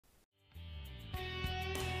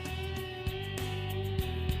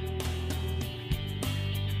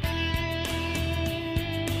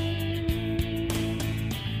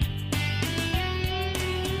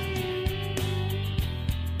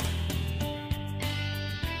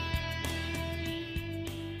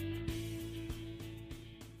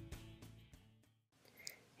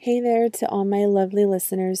Hey there to all my lovely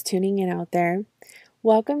listeners tuning in out there.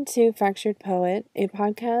 Welcome to Fractured Poet, a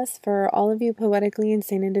podcast for all of you poetically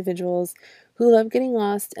insane individuals who love getting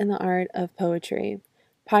lost in the art of poetry.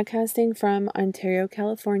 Podcasting from Ontario,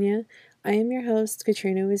 California, I am your host,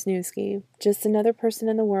 Katrina Wisniewski, just another person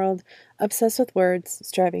in the world obsessed with words,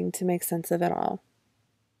 striving to make sense of it all.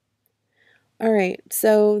 Alright,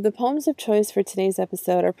 so the poems of choice for today's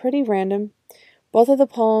episode are pretty random. Both of the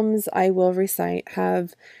poems I will recite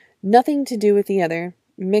have nothing to do with the other,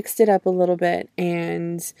 mixed it up a little bit,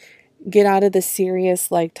 and get out of the serious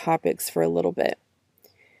topics for a little bit.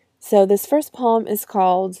 So this first poem is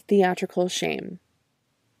called Theatrical Shame.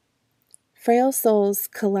 Frail souls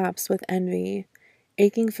collapse with envy,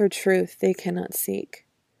 aching for truth they cannot seek,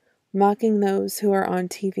 mocking those who are on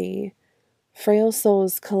TV. Frail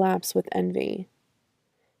souls collapse with envy.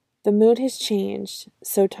 The mood has changed,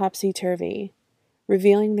 so topsy-turvy,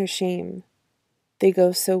 revealing their shame. They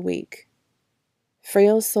go so weak.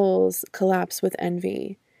 Frail souls collapse with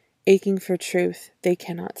envy, aching for truth they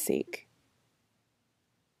cannot seek.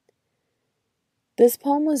 This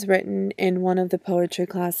poem was written in one of the poetry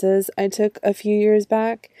classes I took a few years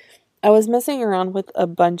back. I was messing around with a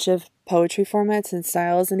bunch of poetry formats and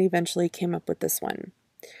styles and eventually came up with this one.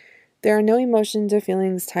 There are no emotions or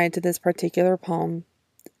feelings tied to this particular poem.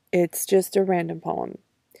 It's just a random poem.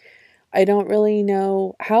 I don't really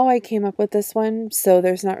know how I came up with this one, so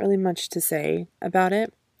there's not really much to say about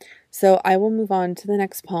it. So I will move on to the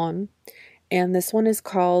next poem, and this one is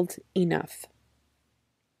called Enough.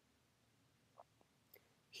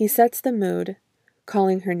 He sets the mood,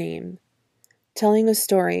 calling her name, telling a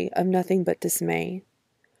story of nothing but dismay,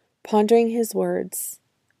 pondering his words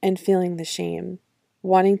and feeling the shame,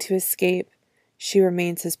 wanting to escape, she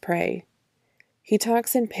remains his prey. He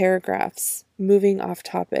talks in paragraphs, moving off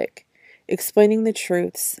topic, explaining the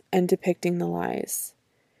truths and depicting the lies.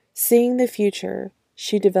 Seeing the future,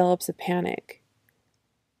 she develops a panic.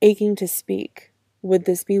 Aching to speak, would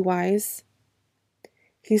this be wise?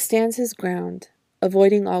 He stands his ground,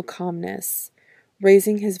 avoiding all calmness,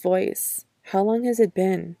 raising his voice. How long has it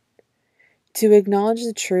been? To acknowledge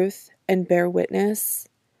the truth and bear witness,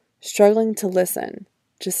 struggling to listen,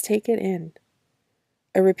 just take it in.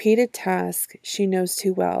 A repeated task she knows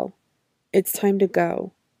too well. It's time to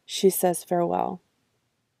go. She says farewell.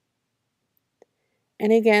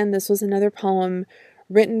 And again, this was another poem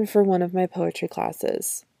written for one of my poetry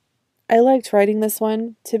classes. I liked writing this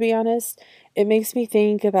one, to be honest. It makes me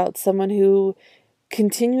think about someone who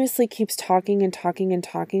continuously keeps talking and talking and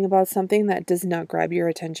talking about something that does not grab your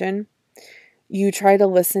attention. You try to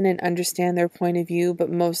listen and understand their point of view,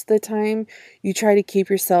 but most of the time, you try to keep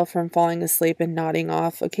yourself from falling asleep and nodding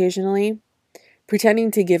off occasionally, pretending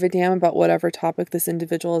to give a damn about whatever topic this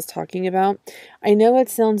individual is talking about. I know it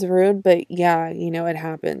sounds rude, but yeah, it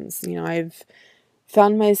happens. I've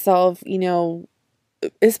found myself,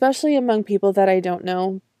 especially among people that I don't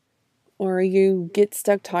know, or you get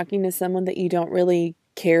stuck talking to someone that you don't really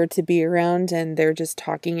care to be around, and they're just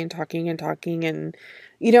talking and talking and talking, and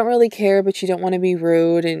you don't really care, but you don't want to be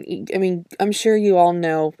rude. And I mean, I'm sure you all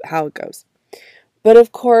know how it goes. But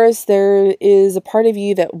of course, there is a part of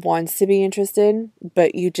you that wants to be interested,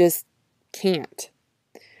 but you just can't.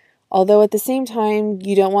 Although at the same time,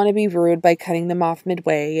 you don't want to be rude by cutting them off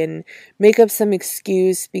midway and make up some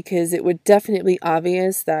excuse, because it would definitely be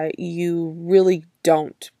obvious that you really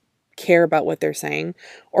don't care about what they're saying,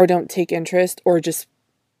 or don't take interest, or just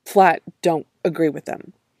flat don't agree with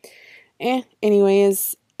them.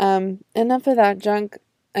 Anyways, enough of that junk.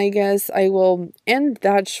 I guess I will end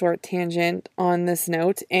that short tangent on this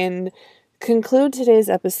note and conclude today's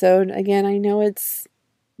episode. Again, I know it's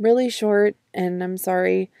really short and I'm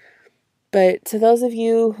sorry, but to those of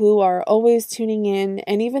you who are always tuning in,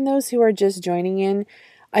 and even those who are just joining in,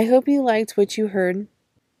 I hope you liked what you heard.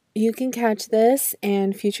 You can catch this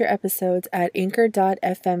and future episodes at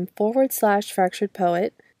anchor.fm/fractured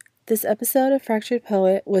poet. This episode of Fractured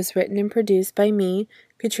Poet was written and produced by me,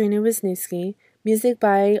 Katrina Wisniewski. Music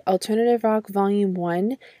by Alternative Rock Volume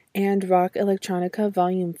 1 and Rock Electronica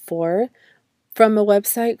Volume 4 from a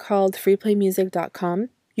website called freeplaymusic.com.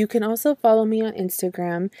 You can also follow me on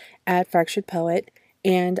Instagram at Fractured Poet.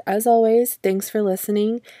 And as always, thanks for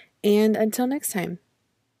listening, and until next time.